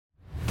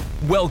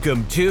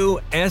Welcome to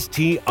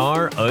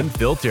STR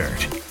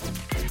Unfiltered,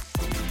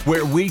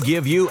 where we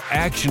give you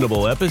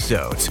actionable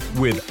episodes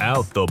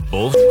without the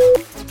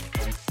bullshit.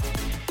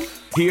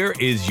 Here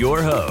is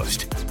your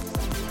host,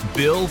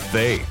 Bill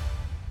Faith.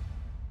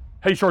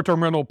 Hey,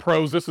 short-term rental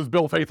pros, this is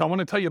Bill Faith. I want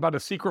to tell you about a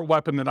secret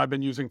weapon that I've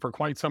been using for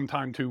quite some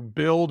time to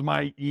build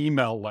my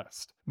email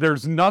list.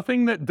 There's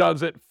nothing that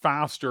does it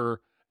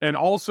faster and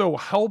also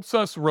helps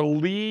us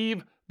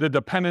relieve the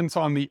dependence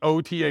on the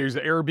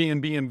OTAs,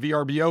 Airbnb and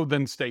VRBO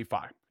than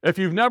StayFi. If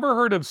you've never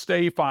heard of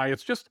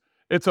StayFi,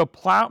 it's a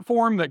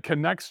platform that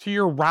connects to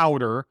your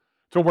router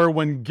to where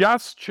when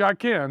guests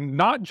check in,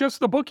 not just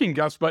the booking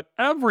guest, but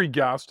every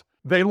guest,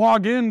 they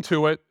log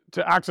into it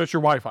to access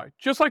your Wi-Fi.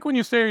 Just like when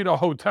you stay at a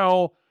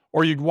hotel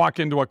or you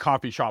walk into a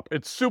coffee shop.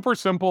 It's super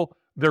simple.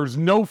 There's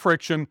no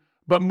friction.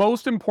 But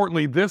most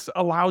importantly, this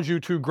allows you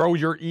to grow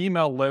your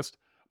email list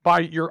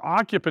by your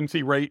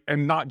occupancy rate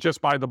and not just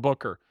by the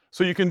booker.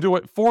 So you can do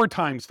it 4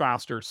 times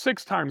faster,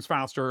 6 times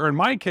faster, or in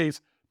my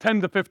case, 10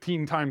 to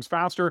 15 times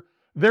faster.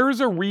 There's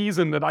a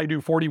reason that I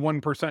do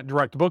 41%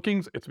 direct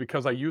bookings. It's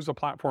because I use a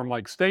platform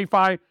like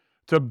StayFi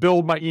to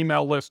build my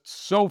email list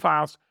so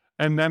fast.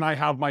 And then I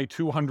have my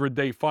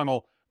 200-day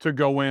funnel to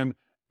go in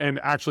and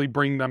actually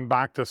bring them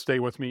back to stay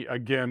with me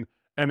again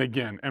and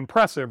again.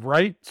 Impressive,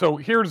 right? So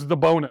here's the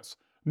bonus.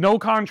 No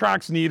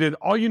contracts needed.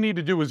 All you need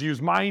to do is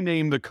use my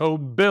name, the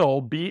code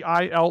BILL,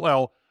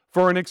 B-I-L-L,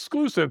 for an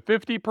exclusive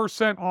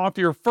 50% off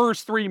your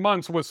first 3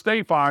 months with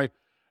StayFi.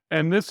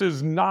 And this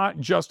is not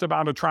just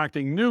about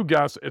attracting new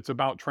guests. It's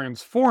about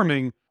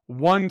transforming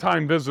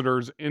one-time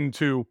visitors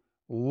into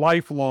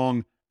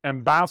lifelong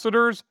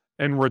ambassadors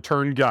and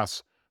return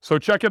guests. So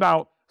check it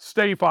out.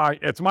 StayFi,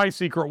 it's my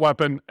secret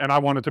weapon, and I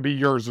want it to be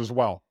yours as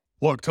well.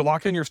 Look, to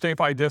lock in your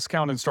StayFi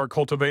discount and start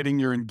cultivating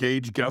your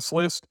engaged guest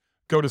list,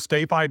 go to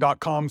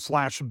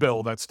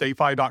stayfi.com/bill. That's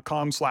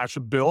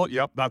stayfi.com/bill.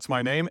 Yep, that's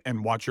my name,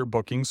 and watch your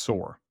bookings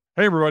soar.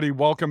 Hey, everybody.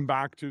 Welcome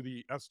back to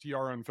the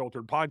STR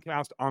Unfiltered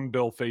podcast. I'm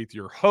Bill Faith,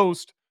 your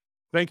host.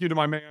 Thank you to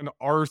my man,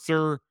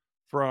 Arthur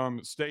from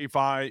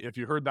StayFi. If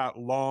you heard that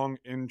long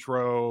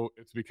intro,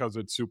 it's because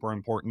it's super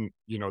important.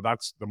 You know,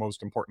 that's the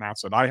most important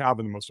asset I have,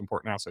 and the most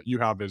important asset you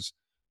have is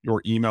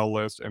your email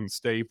list. And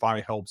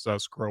StayFi helps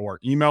us grow our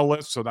email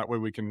list so that way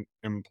we can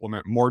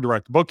implement more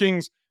direct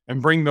bookings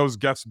and bring those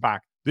guests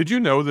back. Did you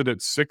know that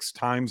it's 6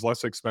 times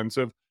less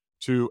expensive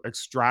to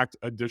extract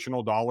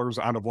additional dollars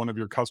out of one of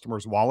your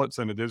customers' wallets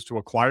than it is to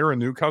acquire a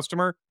new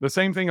customer? The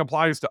same thing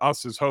applies to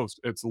us as hosts.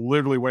 It's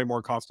literally way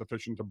more cost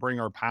efficient to bring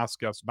our past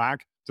guests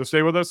back to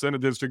stay with us than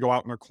it is to go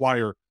out and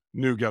acquire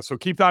new guests. So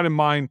keep that in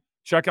mind.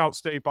 Check out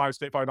StayFi,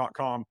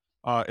 stayfi.com.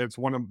 It's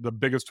one of the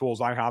biggest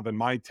tools I have in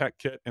my tech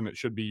kit, and it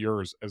should be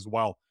yours as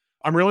well.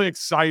 I'm really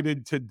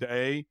excited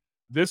today.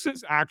 This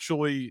is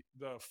actually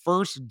the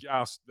first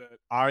guest that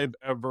I've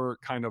ever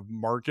kind of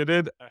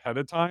marketed ahead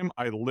of time.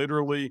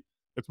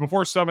 It's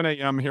before 7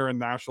 a.m. here in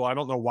Nashville. I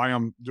don't know why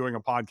I'm doing a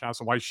podcast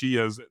and why she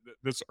is at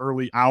this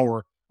early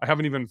hour. I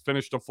haven't even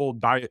finished a full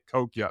Diet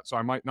Coke yet, so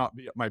I might not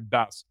be at my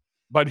best.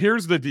 But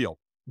here's the deal.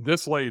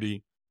 This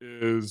lady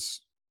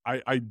is,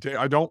 I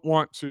don't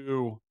want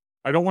to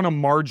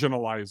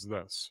marginalize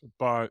this,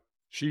 but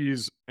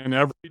she's an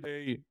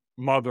everyday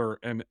mother,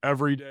 an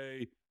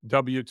everyday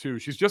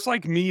W-2. She's just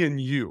like me and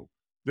you.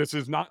 This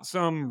is not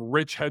some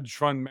rich hedge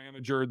fund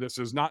manager. This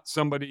is not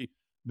somebody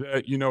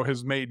that,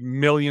 has made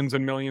millions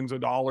and millions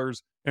of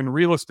dollars in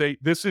real estate.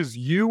 This is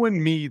you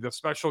and me, the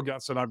special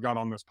guest that I've got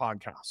on this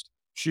podcast.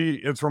 She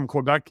is from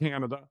Quebec,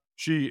 Canada.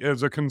 She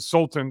is a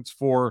consultant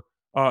for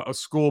a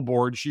school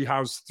board. She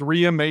has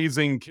 3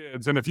 amazing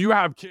kids. And if you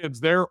have kids,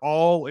 they're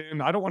all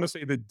in, I don't want to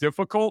say the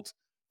difficult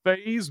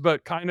phase,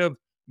 but kind of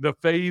the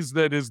phase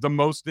that is the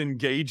most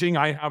engaging.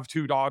 I have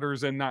 2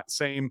 daughters in that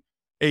same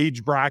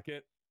age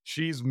bracket.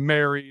 She's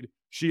married.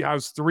 She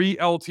has 3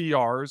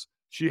 LTRs.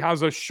 She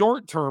has a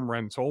short-term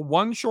rental,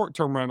 one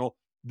short-term rental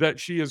that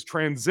she has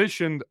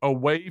transitioned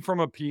away from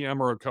a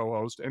PM or a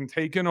co-host and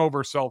taken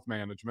over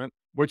self-management,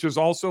 which has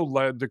also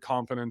led to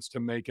confidence to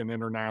make an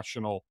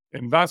international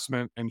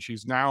investment. And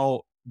she's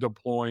now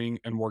deploying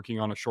and working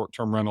on a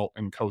short-term rental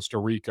in Costa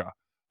Rica.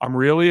 I'm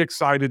really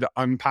excited to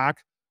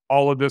unpack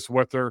all of this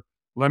with her.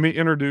 Let me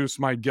introduce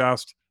my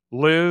guest,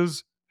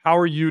 Liz. How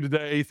are you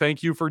today?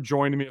 Thank you for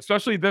joining me,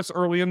 especially this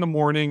early in the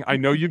morning. I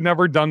know you've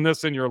never done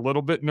this and you're a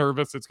little bit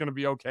nervous. It's going to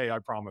be okay. I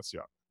promise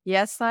you.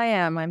 Yes, I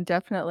am. I'm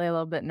definitely a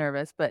little bit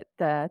nervous, but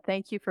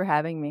thank you for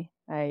having me.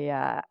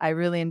 I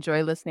really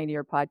enjoy listening to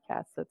your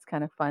podcast. It's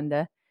kind of fun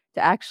to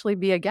actually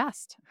be a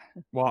guest.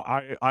 Well,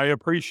 I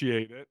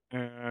appreciate it,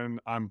 and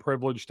I'm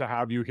privileged to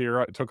have you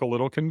here. It took a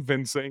little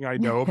convincing, I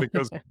know,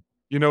 because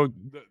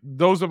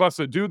those of us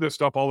that do this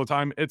stuff all the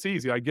time, it's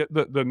easy. I get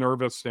the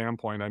nervous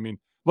standpoint. I mean,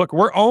 look,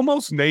 we're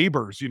almost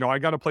neighbors. I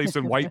got a place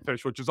in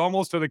Whitefish, which is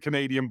almost to the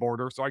Canadian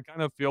border. So I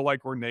kind of feel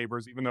like we're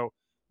neighbors, even though,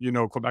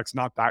 Quebec's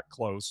not that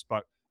close.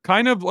 But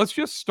kind of, let's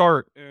just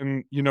start.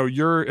 And,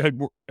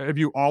 have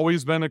you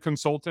always been a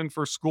consultant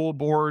for school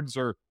boards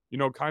or,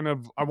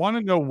 I want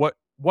to know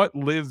what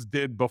Liz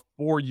did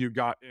before you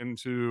got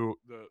into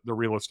the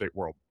real estate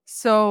world.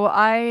 So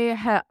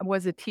I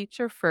was a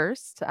teacher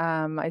first.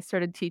 I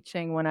started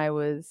teaching when I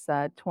was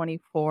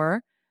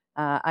 24.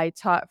 I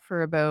taught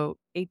for about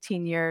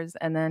 18 years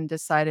and then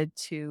decided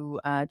to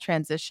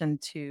transition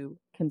to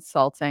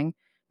consulting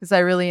because I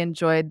really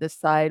enjoyed the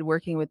side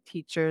working with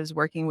teachers,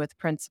 working with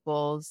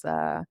principals,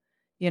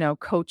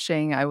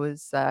 coaching. I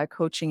was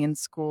coaching in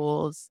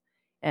schools.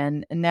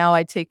 And now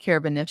I take care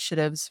of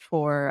initiatives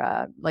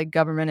for like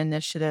government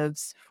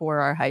initiatives for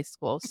our high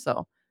schools.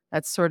 So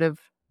that's sort of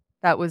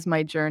that was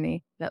my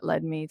journey that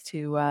led me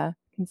to,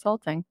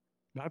 consulting.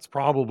 That's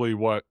probably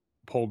what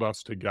pulled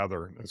us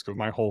together is because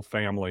my whole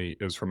family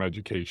is from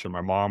education. My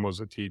mom was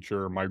a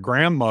teacher. My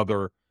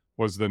grandmother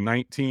was the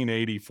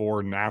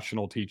 1984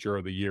 National Teacher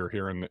of the Year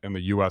here in the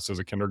US as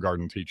a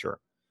kindergarten teacher.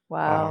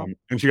 Wow.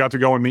 And she got to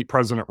go and meet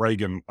President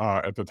Reagan,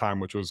 at the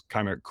time, which was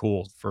kinda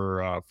cool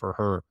for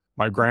her.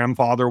 My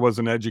grandfather was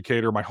an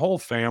educator. My whole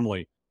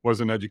family was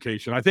in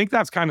education. I think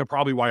that's kinda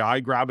probably why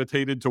I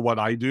gravitated to what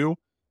I do.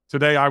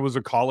 Today, I was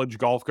a college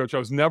golf coach. I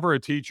was never a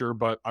teacher,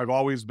 but I've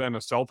always been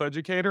a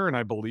self-educator, and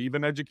I believe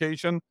in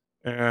education.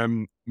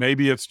 And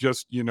maybe it's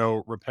just,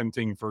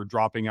 repenting for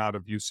dropping out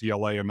of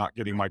UCLA and not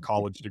getting my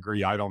college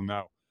degree, I don't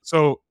know.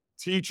 So,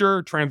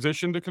 teacher,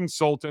 transition to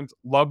consultant,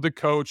 love to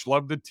coach,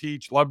 love to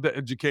teach, love to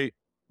educate.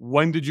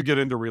 When did you get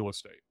into real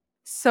estate?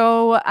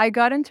 So, I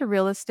got into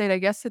real estate, I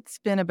guess it's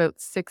been about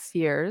 6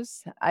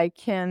 years. I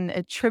can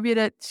attribute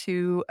it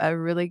to a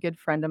really good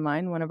friend of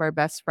mine, one of our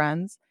best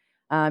friends.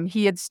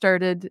 He had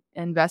started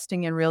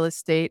investing in real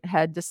estate,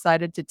 had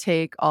decided to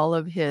take all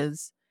of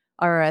his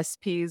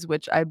RSPs,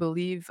 which I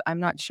believe I'm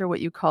not sure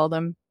what you call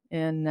them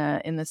in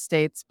the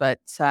States, but,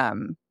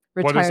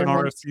 What does an retirement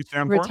RSP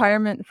stand for?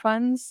 retirement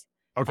funds.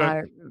 Okay.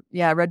 Uh,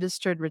 yeah,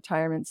 registered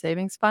retirement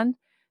savings fund.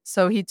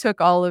 So he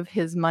took all of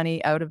his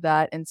money out of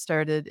that and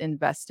started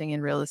investing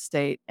in real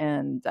estate,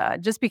 and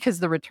just because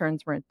the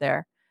returns weren't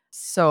there.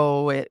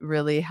 So it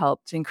really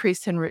helped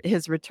increase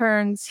his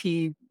returns.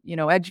 He,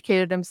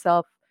 educated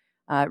himself,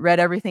 read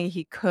everything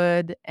he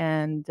could,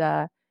 and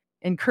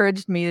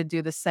encouraged me to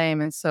do the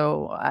same. And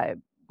so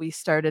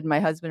my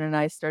husband and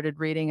I started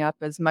reading up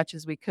as much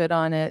as we could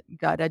on it,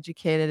 got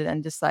educated,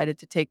 and decided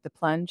to take the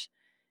plunge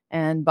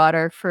and bought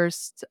our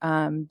first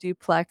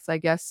duplex. I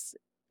guess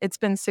it's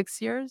been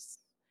 6 years.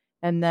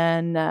 And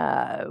then,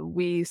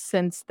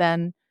 since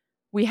then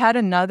we had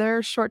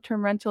another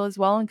short-term rental as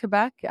well in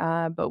Quebec,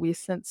 but we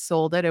since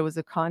sold it. It was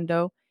a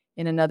condo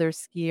in another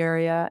ski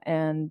area,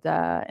 and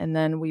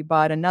then we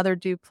bought another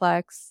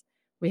duplex.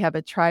 We have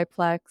a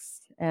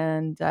triplex,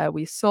 and,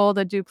 we sold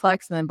a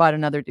duplex and then bought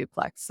another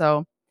duplex.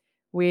 So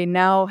we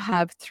now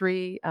have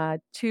 2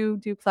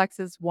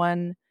 duplexes,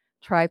 1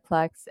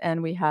 triplex,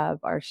 and we have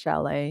our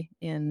chalet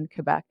in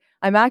Quebec.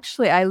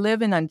 I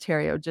live in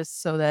Ontario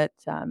just so that,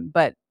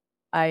 but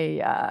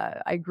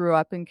I grew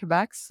up in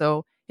Quebec,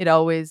 so it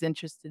always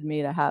interested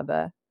me to have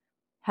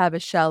a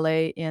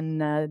chalet in,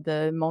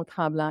 the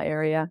Mont-Tremblant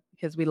area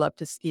because we love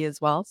to ski as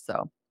well,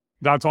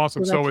 That's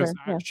awesome. so So that's is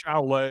where that yeah.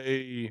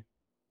 chalet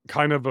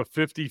kind of a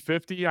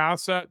 50-50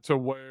 asset to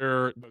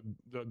where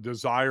the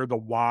desire, the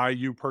why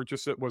you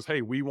purchase it was,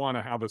 "Hey, we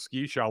wanna have a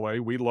ski chalet.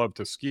 We love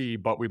to ski,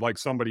 but we'd like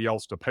somebody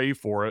else to pay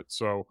for it,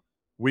 so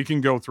we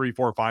can go 3,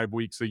 4, 5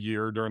 weeks a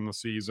year during the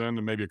season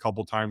and maybe a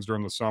couple times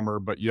during the summer,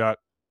 but yet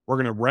we're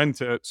gonna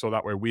rent it so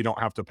that way we don't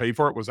have to pay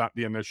for it." Was that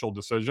the initial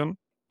decision?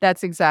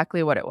 That's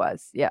exactly what it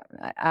was. Yeah,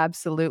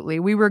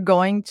 absolutely. We were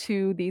going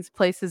to these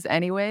places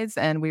anyways,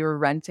 and we were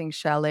renting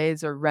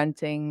chalets or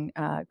renting,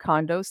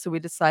 condos, so we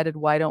decided,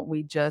 "Why don't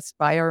we just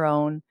buy our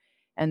own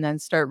and then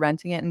start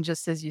renting it?" And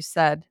just as you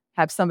said,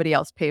 have somebody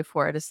else pay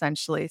for it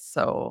essentially.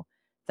 So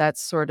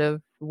that's sort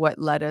of what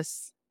led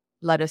us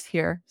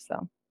here,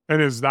 so And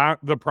is that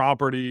the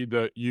property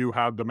that you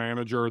had the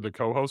manager or the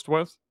co-host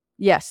with?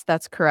 yes,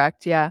 that's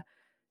correct, yeah.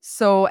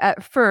 So,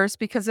 at first,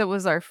 because it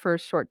was our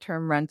first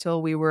short-term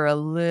rental, we were a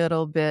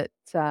little bit,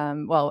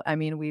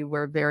 we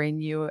were very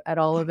new at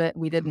all of it.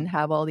 We didn't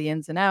have all the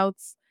ins and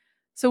outs.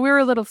 So, we were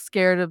a little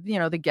scared of,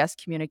 the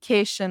guest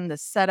communication, the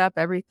setup,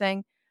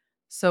 everything.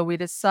 So, we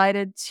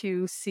decided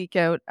to seek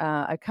out,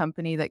 a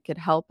company that could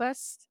help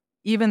us,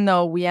 even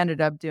though we ended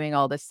up doing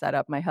all the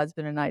setup. My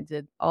husband and I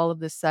did all of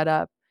the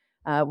setup.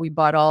 We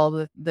bought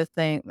all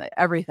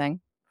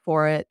everything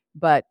for it,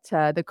 but,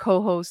 the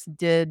co-host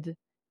did,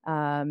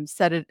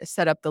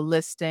 set up the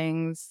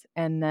listings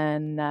and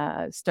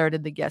then,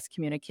 started the guest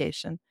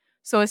communication.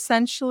 So,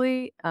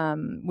 essentially,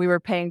 we were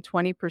paying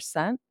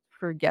 20%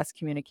 for guest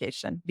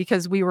communication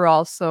because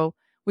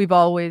we've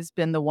always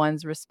been the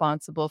ones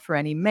responsible for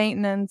any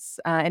maintenance,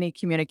 any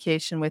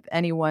communication with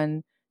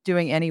anyone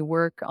doing any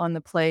work on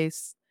the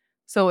place.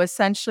 So,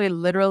 essentially,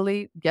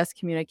 literally, guest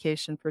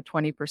communication for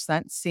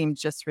 20% seemed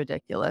just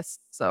ridiculous.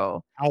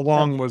 So, How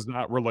that's long was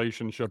that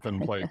relationship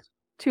in place?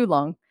 too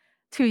long.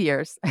 2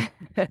 years.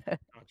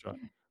 Gotcha.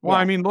 Well,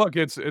 I Yeah. mean, look,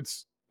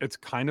 it's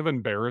kind of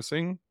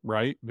embarrassing,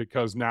 right?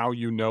 Because now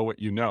you know what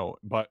you know,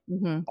 but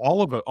Mhm.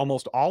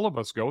 almost all of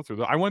us go through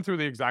that. I went through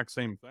the exact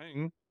same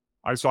thing.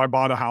 I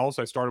bought a house.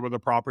 I started with a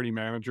property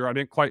manager. I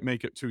didn't quite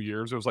make it 2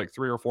 years. It was like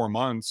 3 or 4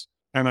 months,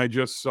 and I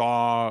just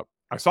saw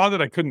I saw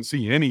that I couldn't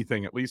see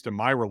anything, at least in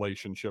my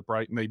relationship,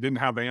 right? And they didn't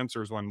have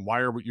answers when, why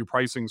are you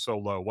pricing so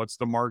low? What's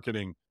the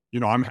marketing?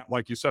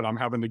 Like you said, I'm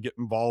having to get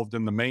involved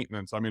in the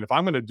maintenance. I mean, if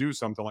I'm going to do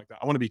something like that,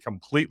 I want to be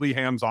completely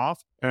hands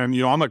off. And,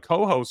 I'm a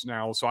co-host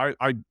now. So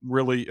I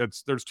really,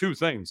 there's two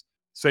things: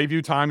 save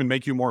you time and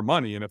make you more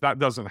money. And if that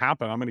doesn't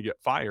happen, I'm going to get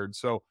fired.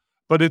 So,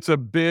 but it's a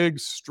big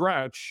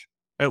stretch,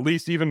 at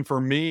least even for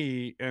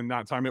me. In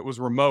that time, it was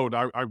remote.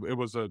 It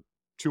was a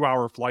 2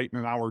 hour flight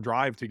and an hour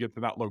drive to get to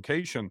that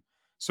location.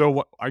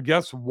 So I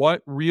guess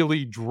what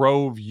really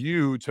drove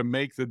you to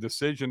make the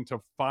decision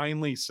to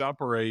finally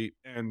separate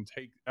and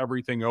take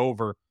everything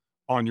over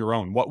on your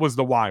own? What was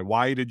the why?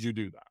 Why did you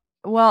do that?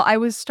 Well, I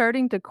was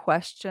starting to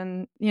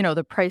question,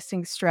 the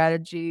pricing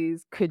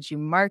strategies. Could you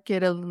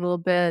market a little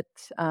bit?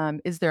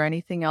 Is there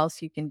anything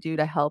else you can do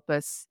to help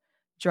us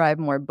drive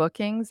more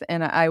bookings?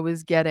 And I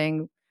was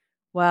getting,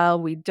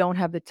 well, we don't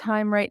have the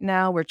time right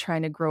now. We're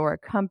trying to grow our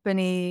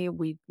company.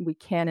 We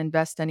can't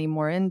invest any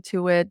more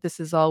into it. This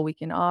is all we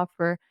can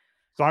offer.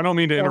 So I don't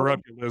mean to So,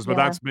 interrupt you, Liz, but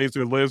yeah. that's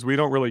basically, Liz, we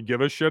don't really give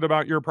a shit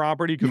about your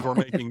property because we're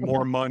making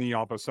more money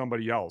off of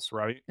somebody else,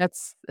 right?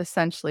 That's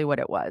essentially what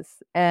it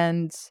was,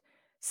 and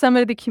some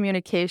of the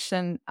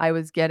communication I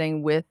was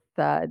getting with,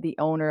 the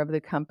owner of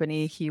the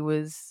company, he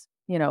was,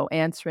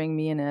 answering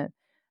me in a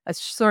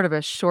sort of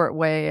a short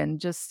way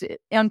and just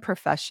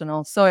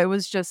unprofessional, so it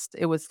was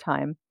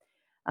time.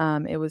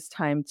 It was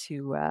time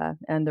to,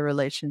 end the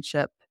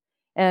relationship,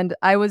 and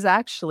it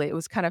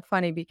was kind of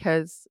funny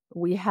because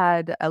we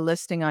had a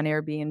listing on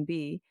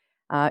Airbnb.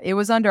 It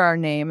was under our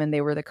name, and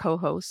they were the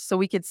co-hosts, so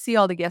we could see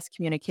all the guest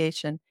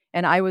communication,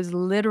 and I was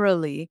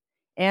literally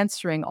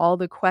answering all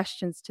the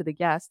questions to the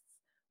guests,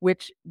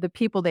 which the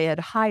people they had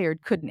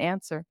hired couldn't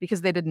answer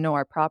because they didn't know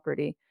our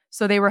property.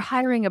 So they were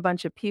hiring a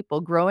bunch of people,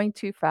 growing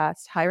too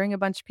fast, hiring a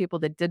bunch of people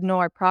that didn't know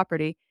our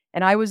property,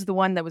 and I was the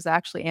one that was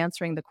actually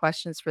answering the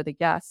questions for the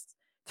guests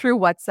through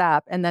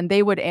WhatsApp, and then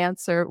they would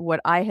answer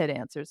what I had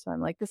answered. So I'm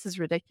like, "This is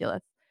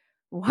ridiculous.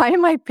 Why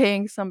am I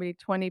paying somebody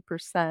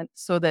 20%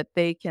 so that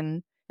they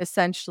can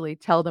essentially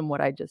tell them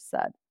what I just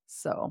said?"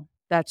 So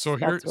that's what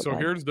So led.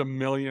 here's the $1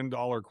 million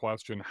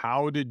question.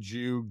 How did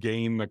you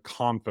gain the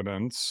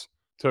confidence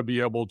to be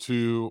able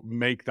to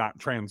make that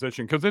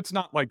transition? Because it's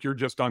not like you're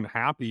just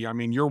unhappy. I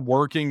mean, you're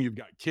working, you've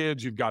got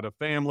kids, you've got a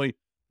family.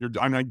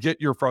 And I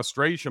get your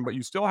frustration, but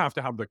you still have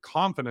to have the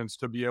confidence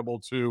to be able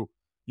to,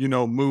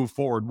 move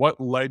forward.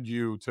 What led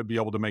you to be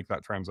able to make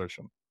that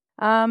transition?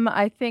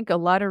 I think a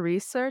lot of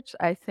research.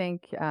 I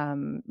think,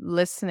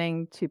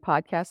 listening to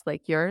podcasts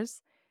like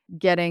yours,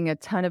 getting a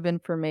ton of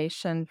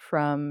information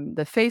from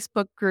the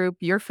Facebook group,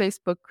 your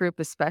Facebook group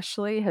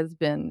especially, has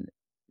been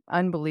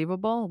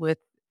unbelievable with,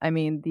 I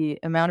mean, the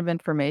amount of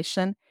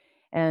information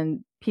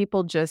and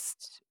people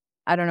just,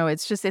 I don't know,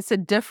 it's a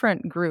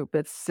different group.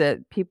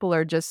 People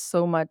are just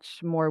so much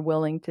more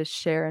willing to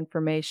share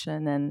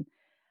information, and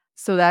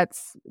so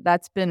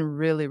that's been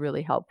really,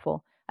 really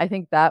helpful. I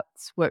think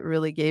that's what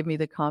really gave me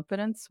the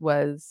confidence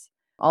was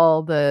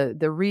all the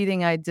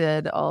reading I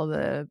did, all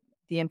the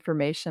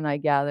information I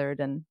gathered,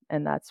 and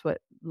that's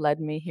what led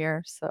me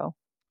here, so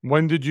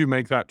When did you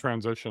make that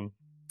transition?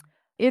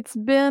 it's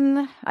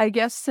been, I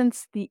guess,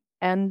 since the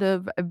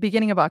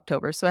beginning of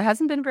October, so it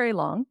hasn't been very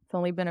long. It's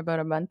only been about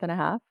a month and a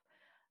half.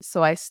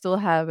 So I still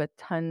have a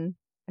ton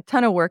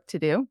of work to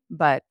do,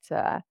 but,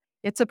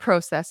 it's a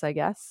process, I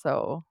guess,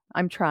 so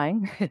I'm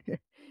trying.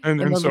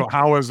 And In and the so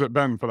how has it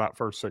been for that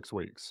first 6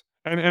 weeks?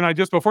 And I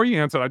just before you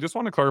answer, I just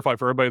wanna clarify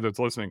for everybody that's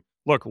listening.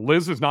 Look,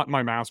 Liz is not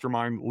my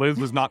mastermind. Liz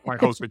is not my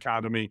host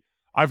academy.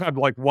 I've had,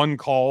 like, one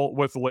call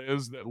with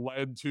Liz that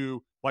led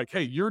to, like,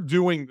 "Hey, you're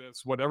doing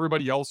this, what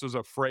everybody else is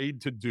afraid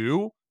to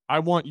do. I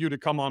want you to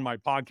come on my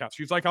podcast."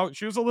 She's like,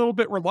 she was a little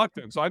bit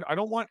reluctant. So I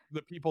don't want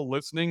the people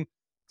listening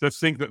to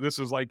think that this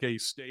is like a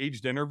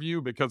staged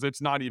interview because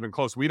it's not even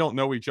close. We don't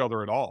know each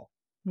other at all.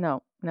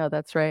 No, no,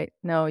 that's right.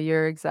 No,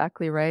 you're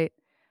exactly right.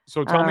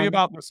 So tell me Um,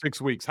 about the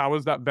 6 weeks. How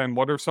has that been?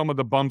 What are some of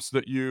the bumps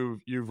that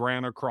you've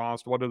ran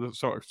across? What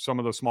are some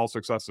of the small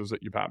successes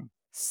that you've had?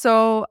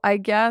 so I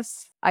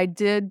guess I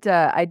did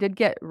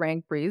get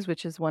Rank Breeze,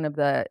 which is one of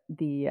the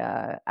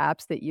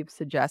apps that you've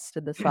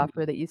suggested, the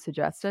software that you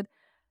suggested.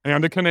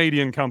 And a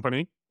Canadian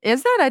company.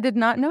 Is that? I did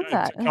not know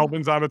that.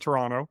 Kelvin's out of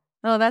Toronto.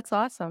 Oh, that's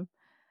awesome.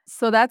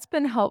 So that's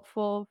been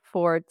helpful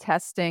for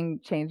testing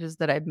changes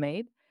that I've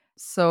made.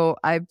 So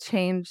I've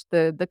changed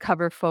the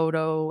cover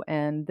photo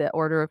and the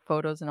order of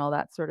photos and all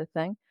that sort of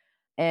thing.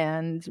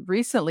 And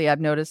recently I've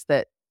noticed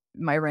that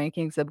my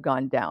rankings have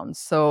gone down.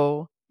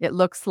 So it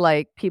looks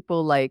like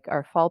people like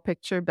our fall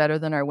picture better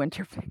than our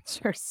winter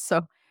picture.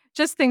 So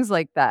just things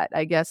like that.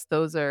 I guess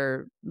those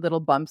are little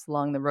bumps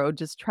along the road,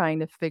 just trying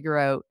to figure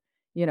out,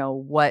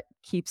 what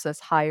keeps us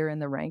higher in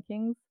the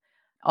rankings.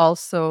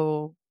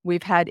 Also,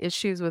 we've had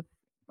issues with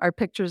our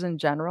pictures in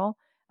general.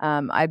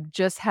 I've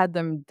just had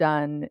them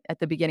done at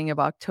the beginning of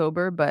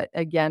October, but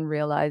again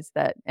realized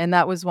that, and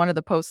that was one of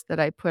the posts that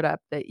I put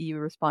up that you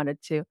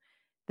responded to,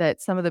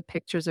 that some of the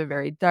pictures are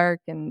very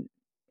dark and,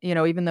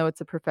 even though it's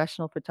a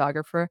professional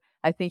photographer,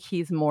 I think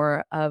he's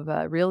more of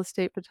a real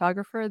estate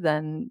photographer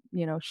than,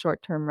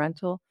 short-term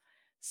rental.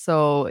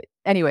 So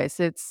anyways,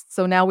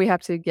 so now we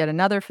have to get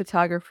another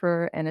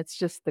photographer and it's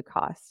just the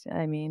cost.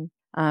 I mean,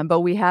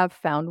 but we have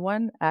found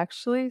one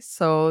actually.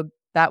 So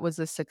that was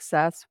a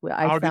success.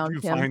 I How did found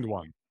you him. find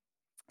one?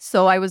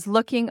 So I was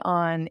looking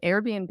on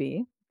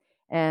Airbnb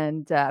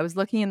and I was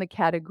looking in the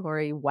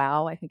category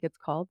wow, I think it's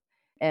called.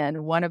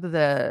 And one of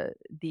the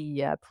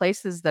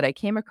places that I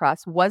came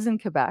across was in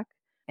Quebec,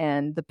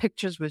 and the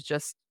pictures was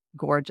just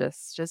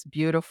gorgeous, just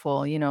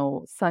beautiful,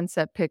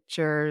 sunset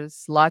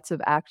pictures, lots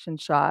of action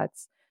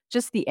shots.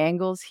 Just the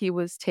angles he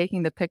was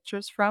taking the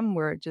pictures from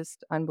were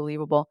just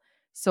unbelievable.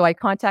 So I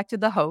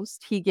contacted the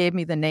host. He gave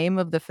me the name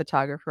of the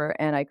photographer,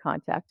 and I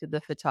contacted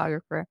the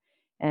photographer.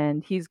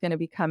 And he's going to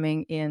be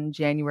coming in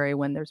January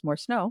when there's more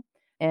snow.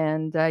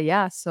 And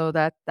yeah, so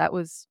that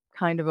was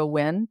kind of a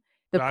win.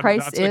 The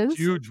price That's a is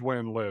huge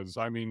win, Liz.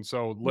 I mean,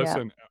 so yeah.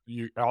 listen,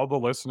 you all the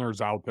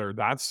listeners out there,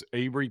 that's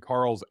Avery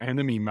Carl's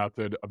enemy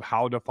method of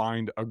how to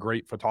find a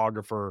great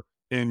photographer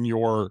in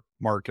your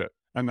market.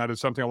 And that is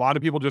something a lot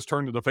of people just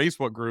turn to the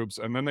Facebook groups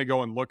and then they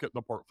go and look at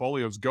the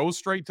portfolios. Go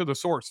straight to the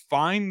source.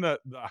 Find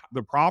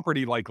the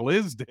property like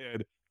Liz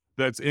did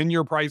that's in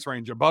your price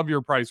range, above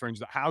your price range,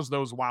 that has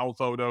those wow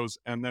photos,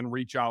 and then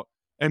reach out.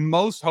 And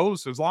most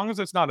hosts, as long as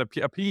it's not a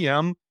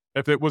PM,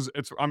 if it was,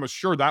 I'm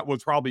sure that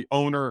was probably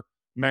owner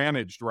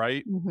managed,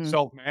 right? Mhm.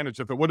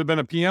 Self-managed. If it would have been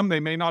a PM, they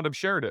may not have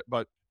shared it,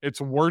 but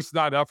it's worth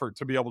that effort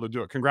to be able to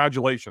do it.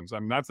 Congratulations. I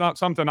mean, that's not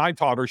something I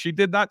taught her. She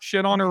did that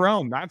shit on her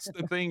own. That's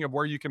the thing of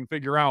where you can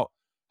figure out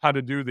how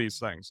to do these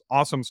things.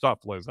 Awesome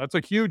stuff, Liz. That's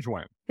a huge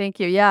win. Thank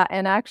you. Yeah,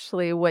 and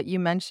actually what you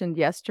mentioned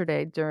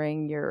yesterday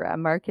during your,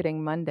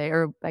 Marketing Monday,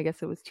 or I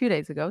guess it was 2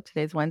 days ago,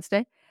 today's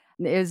Wednesday,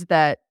 is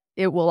that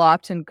it will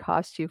often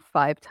cost you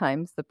 5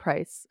 times the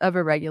price of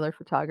a regular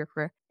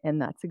photographer, and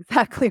that's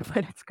exactly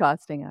what it's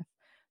costing us.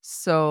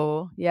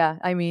 So, yeah,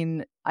 I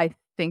mean, I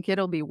think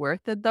it'll be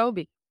worth it though,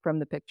 from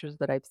the pictures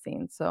that I've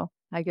seen, so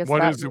I guess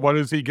that will. What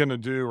is he gonna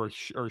do,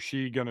 or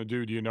she gonna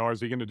do? Do you know?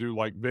 Is he gonna do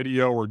like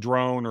video or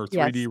drone or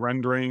 3D Yes.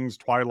 renderings,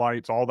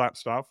 twilights, all that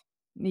stuff?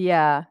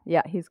 Yeah,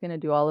 yeah, he's gonna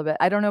do all of it.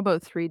 I don't know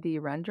about 3D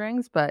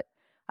renderings, but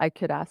I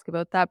could ask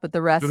about that, but the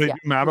Do rest, they yeah, do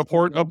he's gonna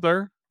Matterport do up all.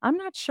 there? I'm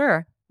not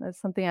sure. That's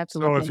something I have to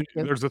So look if you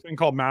into. there's a thing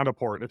called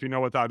Matterport, if you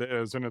know what that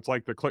is, and it's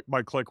like the click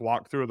by click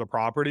walkthrough of the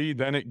property,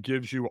 then it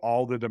gives you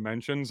all the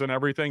dimensions and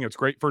everything. It's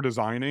great for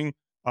designing,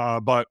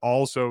 but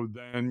also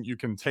then you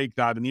can take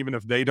that, and even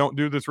if they don't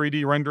do the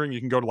 3D rendering, you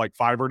can go to like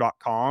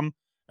Fiverr.com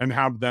and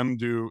have them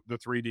do the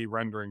 3D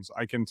renderings.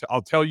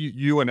 I'll tell you,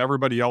 you and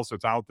everybody else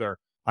that's out there.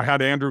 I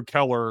had Andrew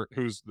Keller,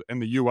 who's in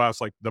the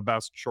US, like the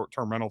best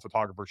short-term rental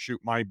photographer,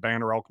 shoot my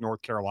Banner Elk,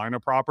 North Carolina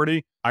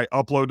property. I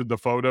uploaded the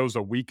photos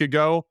a week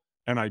ago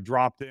and I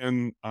dropped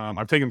in.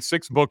 I've taken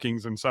 6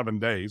 bookings in 7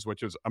 days,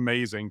 which is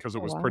amazing because it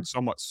Oh, was wow. pretty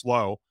somewhat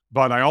slow.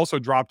 But I also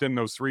dropped in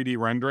those 3D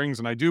renderings,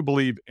 and I do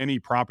believe any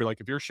property,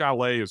 like if your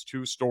chalet is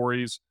 2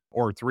 stories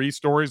or 3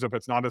 stories, if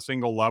it's not a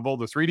single level,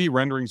 the 3D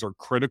renderings are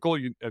critical.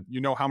 You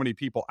know how many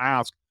people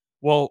ask,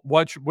 well,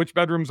 which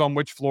bedrooms on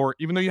which floor?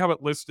 Even though you have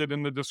it listed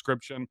in the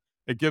description,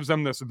 it gives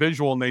them this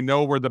visual, and they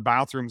know where the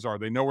bathrooms are,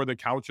 they know where the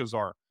couches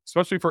are,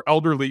 especially for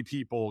elderly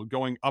people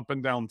going up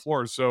and down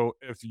floors. So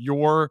if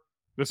you're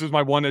this is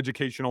my one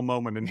educational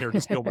moment in here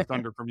to steal the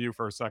thunder from you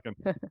for a second,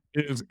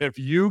 is if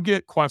you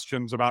get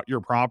questions about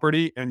your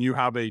property and you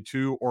have a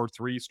 2 or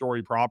 3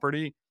 story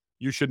property,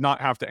 you should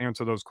not have to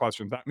answer those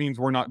questions. That means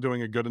we're not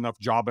doing a good enough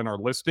job in our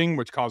listing,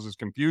 which causes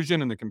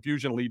confusion, and the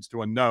confusion leads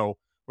to a no,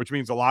 which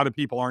means a lot of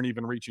people aren't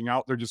even reaching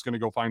out. They're just going to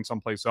go find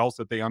someplace else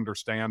that they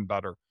understand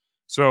better.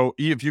 So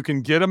if you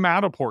can get a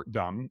Matterport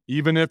done,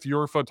 even if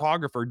your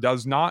photographer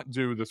does not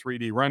do the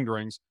 3D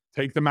renderings,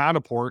 take the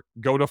Matterport,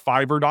 go to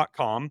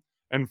Fiverr.com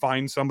and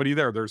find somebody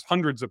there. There's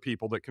hundreds of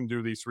people that can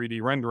do these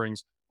 3D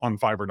renderings on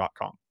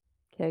Fiverr.com.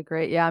 Okay,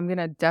 great. Yeah, I'm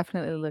gonna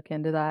definitely look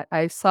into that.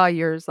 I saw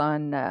yours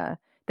on,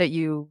 that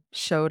you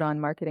showed on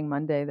Marketing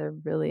Monday. They're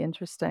really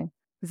interesting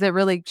because it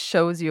really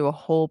shows you a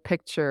whole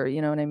picture,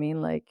 you know what I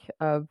mean? Like,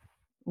 of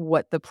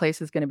what the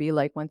place is gonna be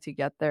like once you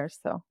get there,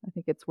 so I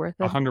think it's worth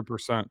it.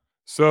 100%.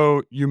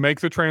 So you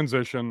make the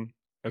transition.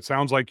 It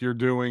sounds like you're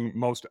doing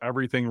most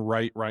everything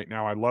right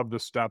now. I love the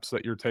steps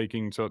that you're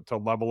taking to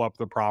level up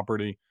the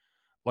property.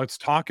 Let's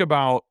talk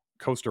about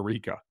Costa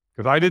Rica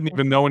because I didn't Okay.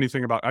 even know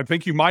anything about. I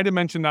think you might have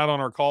mentioned that on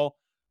our call,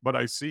 but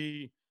I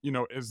see,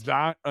 is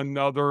that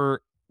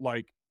another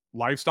like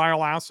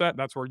lifestyle asset?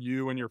 That's where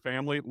you and your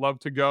family love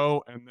to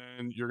go, and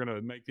then you're going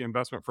to make the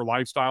investment for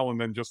lifestyle,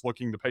 and then just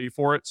looking to pay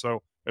for it.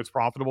 So it's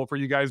profitable for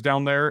you guys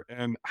down there.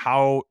 And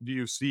how do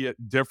you see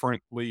it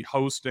differently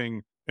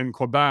hosting in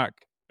Quebec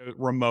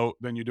remote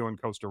than you do in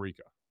Costa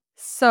Rica?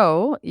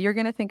 So, you're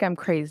gonna think I'm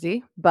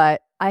crazy,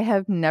 but I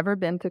have never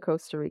been to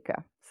Costa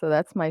Rica, so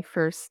that's my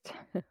first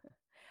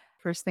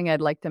thing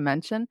I'd like to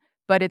mention,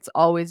 but it's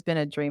always been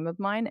a dream of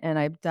mine, and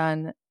I've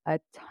done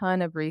a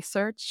ton of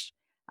research.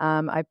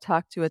 I've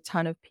talked to a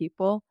ton of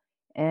people,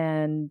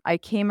 and I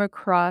came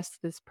across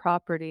this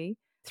property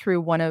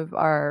through one of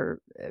my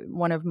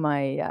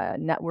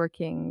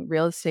networking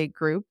real estate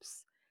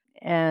groups,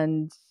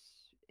 and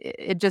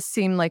it just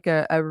seemed like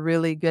a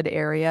really good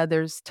area.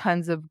 There's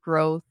tons of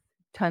growth,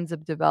 tons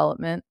of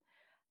development.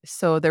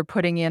 So they're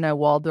putting in a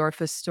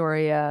Waldorf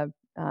Astoria,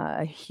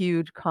 a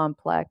huge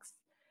complex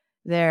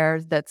there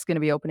that's going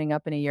to be opening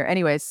up in a year.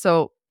 Anyways,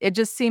 so it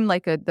just seemed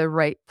like the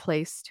right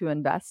place to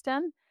invest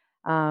in,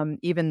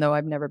 even though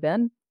I've never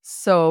been.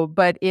 So,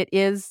 but it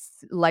is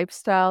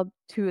lifestyle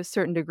to a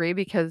certain degree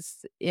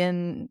because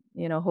in,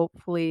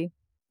 hopefully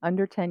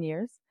under 10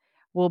 years,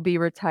 we'll be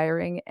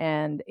retiring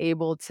and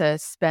able to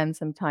spend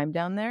some time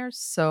down there.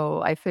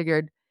 So I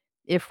figured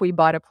if we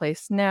bought a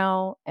place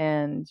now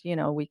and,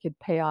 we could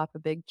pay off a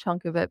big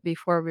chunk of it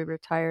before we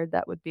retired,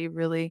 that would be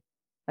really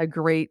a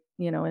great,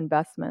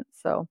 investment.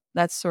 So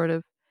that's sort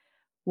of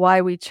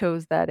why we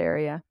chose that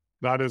area.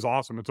 That is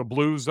awesome. It's a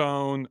blue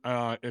zone.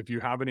 If you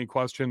have any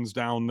questions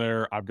down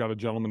there, I've got a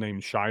gentleman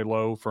named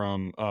Shiloh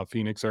from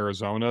Phoenix,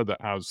 Arizona,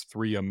 that has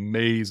 3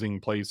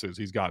 amazing places.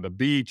 He's got a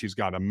beach, he's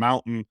got a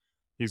mountain,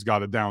 he's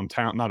got a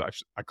downtown. Not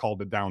actually, I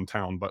called it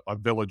downtown, but a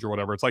village or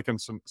whatever. It's like in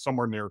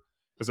somewhere near,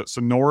 is it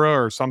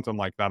Sonora or something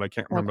like that? I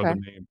can't remember the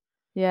Okay. name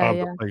Yeah, of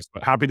the yeah. place,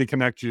 but happy to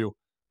connect you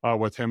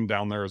with him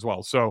down there as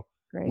well. So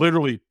Great.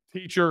 literally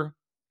teacher,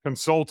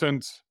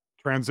 consultant,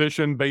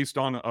 transition based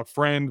on a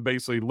friend,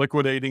 basically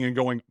liquidating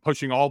and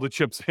pushing all the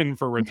chips in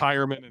for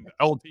retirement and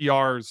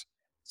LTRs.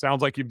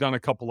 Sounds like you've done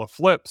a couple of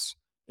flips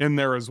in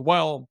there as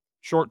well.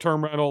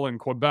 Short-term rental in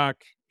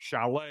Quebec,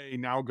 chalet,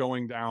 now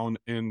going down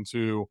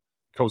into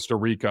Costa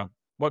Rica.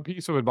 What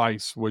piece of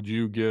advice would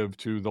you give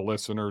to the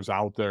listeners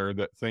out there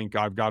that think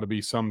I've got to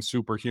be some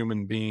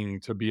superhuman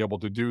being to be able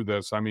to do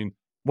this? I mean,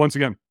 once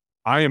again,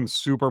 I am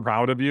super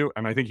proud of you,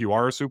 and I think you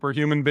are a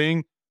superhuman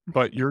being,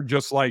 but you're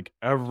just like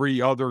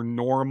every other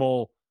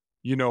normal,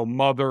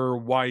 mother,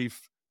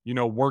 wife,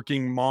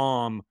 working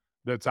mom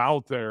that's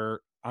out there.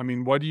 I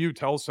mean, what do you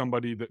tell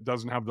somebody that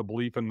doesn't have the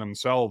belief in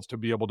themselves to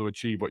be able to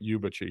achieve what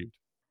you've achieved?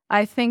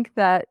 I think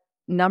that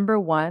number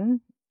one,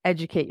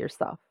 educate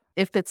yourself.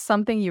 If it's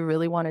something you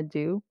really want to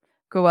do,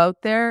 go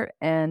out there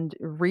and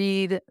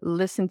read,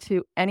 listen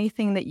to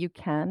anything that you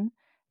can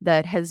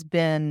that has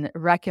been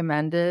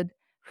recommended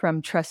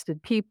from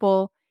trusted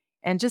people,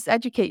 and just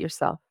educate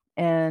yourself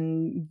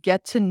and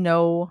get to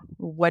know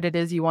what it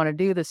is you want to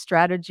do, the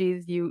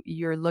strategies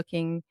you're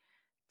looking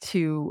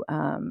to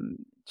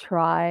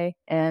try.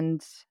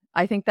 And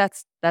I think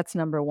that's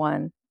number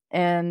one.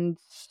 And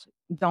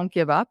don't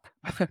give up.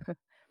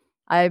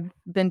 I've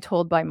been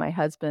told by my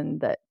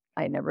husband that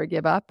I never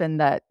give up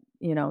and that,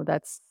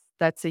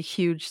 that's a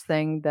huge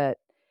thing, that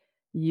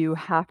you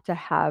have to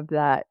have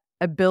that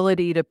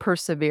ability to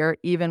persevere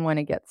even when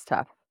it gets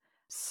tough.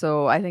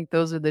 So I think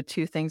those are the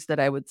 2 things that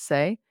I would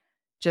say.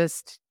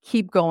 Just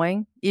keep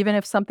going. Even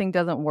if something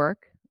doesn't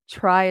work,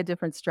 try a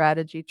different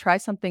strategy, try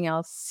something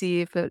else, see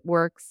if it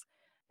works,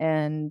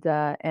 and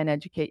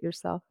educate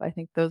yourself. I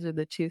think those are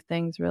the 2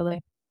 things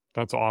really.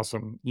 That's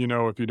awesome.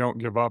 If you don't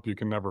give up, you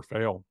can never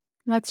fail.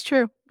 That's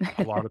true.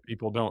 A lot of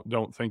people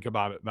don't think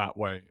about it that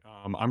way.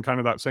 I'm kind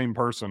of that same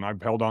person. I've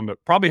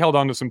probably held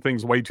on to some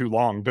things way too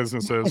long,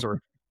 businesses or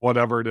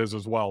whatever it is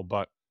as well.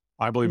 But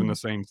I believe in the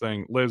same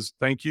thing. Liz,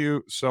 thank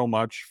you so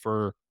much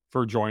for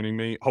joining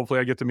me. Hopefully,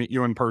 I get to meet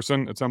you in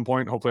person at some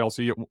point. Hopefully, I'll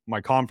see you at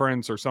my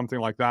conference or something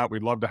like that.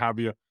 We'd love to have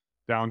you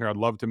down here. I'd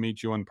love to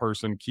meet you in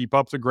person. Keep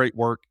up the great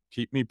work.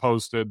 Keep me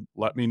posted.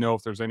 Let me know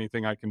if there's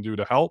anything I can do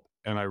to help.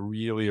 And I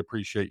really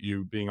appreciate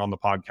you being on the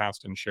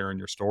podcast and sharing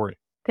your story.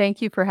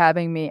 Thank you for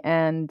having me,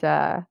 and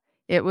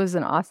it was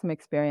an awesome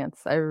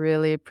experience. I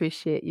really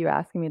appreciate you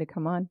asking me to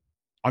come on.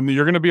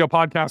 You're going to be a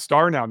podcast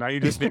star now. Now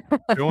you just need to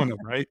keep doing them,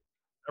 right?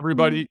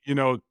 Everybody,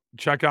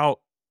 check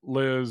out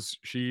Liz.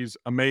 She's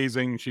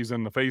amazing. She's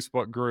in the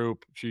Facebook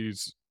group.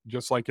 She's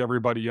just like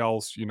everybody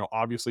else.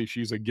 Obviously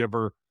she's a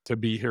giver to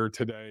be here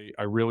today.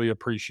 I really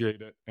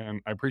appreciate it. And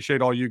I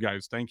appreciate all you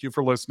guys. Thank you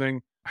for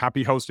listening.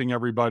 Happy hosting,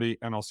 everybody.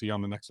 And I'll see you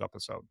on the next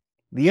episode.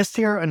 The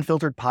STR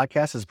Unfiltered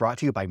podcast is brought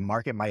to you by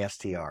Market My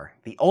STR,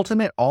 the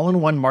ultimate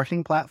all-in-one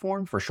marketing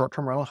platform for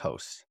short-term rental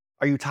hosts.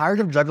 Are you tired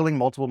of juggling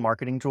multiple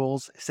marketing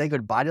tools? Say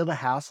goodbye to the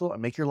hassle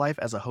and make your life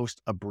as a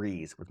host a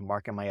breeze with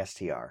Market My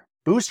STR.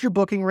 Boost your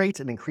booking rates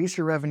and increase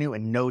your revenue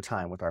in no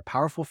time with our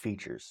powerful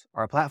features.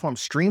 Our platform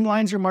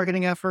streamlines your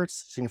marketing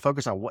efforts so you can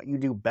focus on what you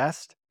do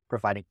best,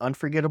 providing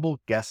unforgettable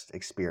guest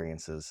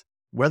experiences.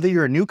 Whether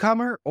you're a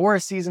newcomer or a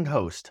seasoned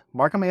host,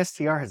 Market My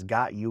STR has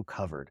got you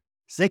covered.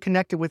 Stay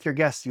connected with your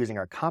guests using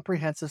our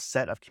comprehensive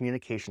set of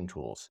communication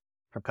tools.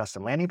 From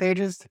custom landing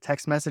pages to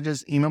text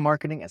messages, email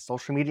marketing, and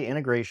social media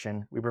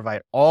integration, we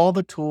provide all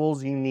the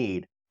tools you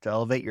need to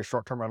elevate your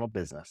short-term rental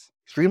business.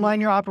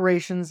 Streamline your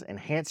operations,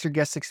 enhance your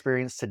guest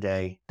experience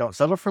today. Don't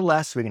settle for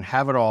less so we can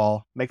have it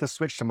all. Make the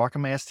switch to Market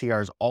My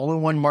STR's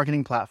all-in-one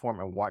marketing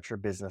platform and watch your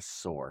business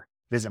soar.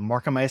 Visit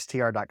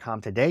marketmystr.com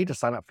today to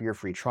sign up for your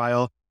free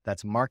trial.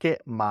 That's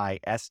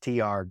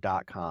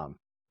marketmystr.com.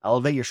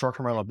 Elevate your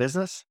short-term rental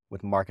business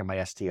with Market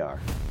My STR.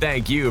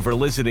 Thank you for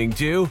listening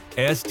to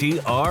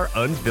STR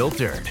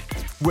Unfiltered,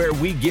 where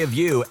we give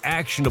you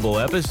actionable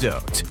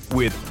episodes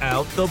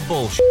without the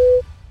bullshit.